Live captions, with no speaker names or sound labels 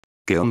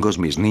¿Qué hongos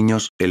mis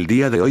niños? El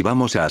día de hoy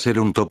vamos a hacer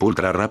un top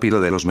ultra rápido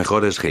de los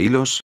mejores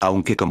jeilos,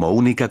 aunque como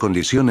única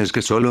condición es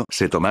que solo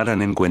se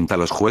tomaran en cuenta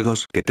los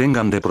juegos que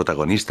tengan de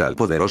protagonista al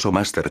poderoso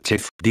Master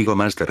Chief. Digo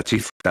Master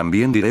Chief,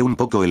 también diré un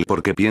poco el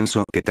por qué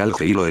pienso que tal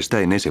jeilo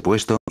está en ese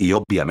puesto, y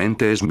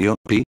obviamente es mi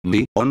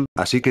opinión,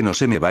 así que no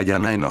se me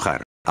vayan a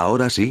enojar.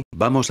 Ahora sí,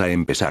 vamos a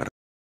empezar.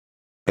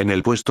 En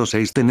el puesto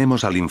 6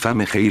 tenemos al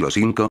infame Halo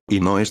 5, y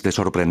no es de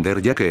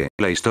sorprender ya que,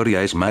 la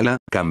historia es mala,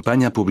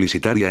 campaña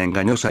publicitaria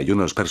engañosa y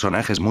unos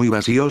personajes muy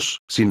vacíos,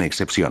 sin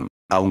excepción.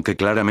 Aunque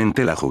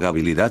claramente la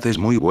jugabilidad es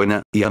muy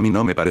buena, y a mí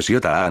no me pareció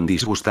tan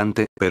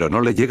disgustante, pero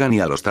no le llega ni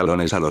a los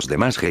talones a los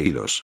demás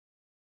Halos.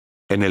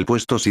 En el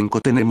puesto 5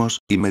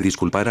 tenemos, y me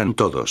disculparán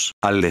todos,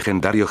 al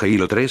legendario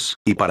Halo 3,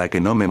 y para que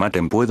no me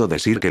maten puedo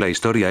decir que la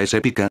historia es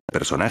épica,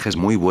 personajes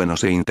muy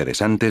buenos e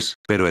interesantes,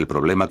 pero el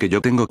problema que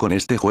yo tengo con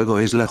este juego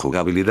es la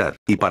jugabilidad,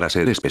 y para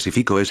ser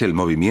específico es el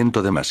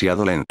movimiento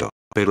demasiado lento.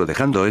 Pero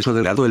dejando eso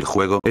de lado el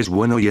juego es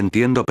bueno y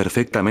entiendo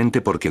perfectamente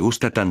por qué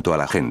gusta tanto a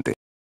la gente.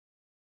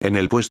 En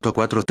el puesto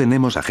 4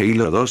 tenemos a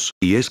Halo 2,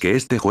 y es que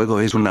este juego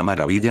es una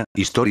maravilla,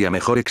 historia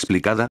mejor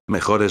explicada,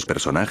 mejores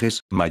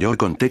personajes, mayor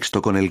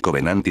contexto con el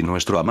Covenant y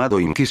nuestro amado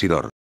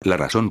Inquisidor. La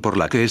razón por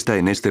la que está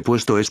en este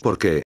puesto es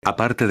porque,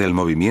 aparte del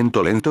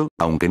movimiento lento,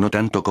 aunque no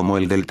tanto como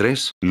el del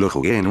 3, lo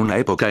jugué en una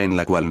época en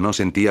la cual no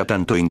sentía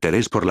tanto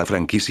interés por la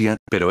franquicia,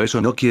 pero eso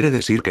no quiere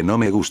decir que no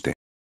me guste.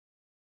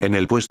 En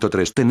el puesto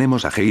 3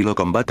 tenemos a Halo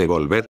Combat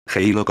Evolved,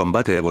 Halo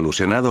Combat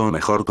evolucionado o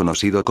mejor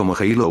conocido como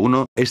Halo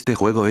 1, este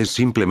juego es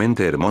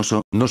simplemente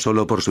hermoso, no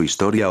solo por su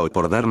historia o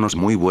por darnos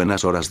muy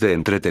buenas horas de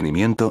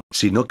entretenimiento,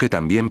 sino que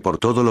también por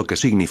todo lo que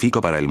significó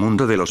para el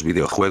mundo de los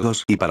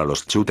videojuegos y para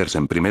los shooters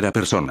en primera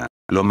persona.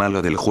 Lo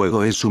malo del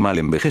juego es su mal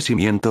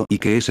envejecimiento y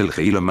que es el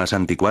Halo más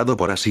anticuado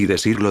por así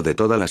decirlo de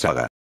toda la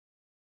saga.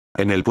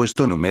 En el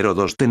puesto número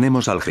 2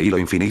 tenemos al Halo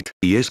Infinite,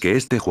 y es que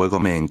este juego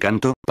me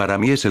encantó, para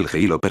mí es el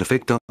Halo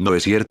perfecto, no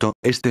es cierto,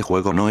 este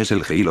juego no es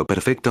el Halo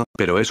perfecto,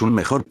 pero es un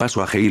mejor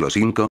paso a Halo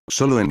 5,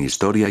 solo en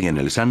historia y en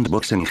el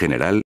sandbox en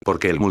general,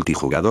 porque el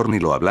multijugador ni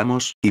lo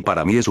hablamos, y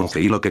para mí es un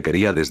Halo que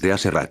quería desde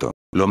hace rato.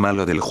 Lo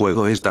malo del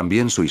juego es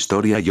también su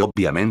historia y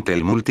obviamente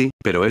el multi,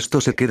 pero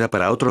esto se queda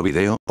para otro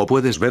video, o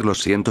puedes ver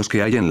los cientos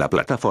que hay en la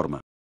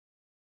plataforma.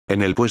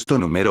 En el puesto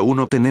número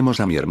 1 tenemos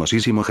a mi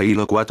hermosísimo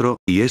Halo 4,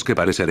 y es que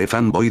pareceré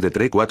fanboy de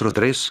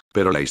 343,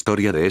 pero la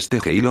historia de este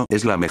Halo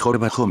es la mejor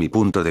bajo mi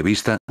punto de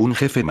vista, un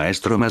jefe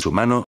maestro más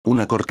humano,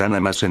 una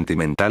Cortana más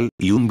sentimental,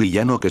 y un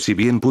villano que si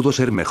bien pudo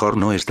ser mejor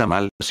no está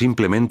mal,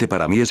 simplemente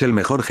para mí es el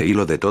mejor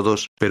Halo de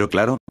todos, pero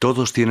claro,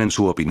 todos tienen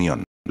su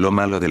opinión. Lo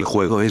malo del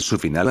juego es su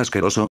final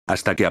asqueroso,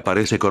 hasta que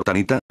aparece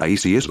Cortanita, ahí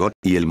sí es God,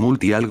 y el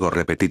multi algo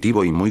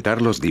repetitivo y muy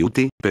Call of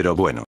Duty, pero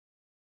bueno.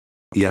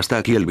 Y hasta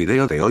aquí el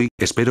video de hoy,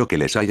 espero que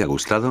les haya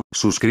gustado,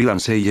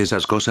 suscríbanse y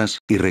esas cosas,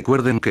 y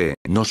recuerden que,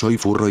 no soy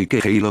furro y que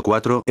Halo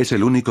 4 es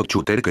el único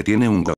shooter que tiene un God.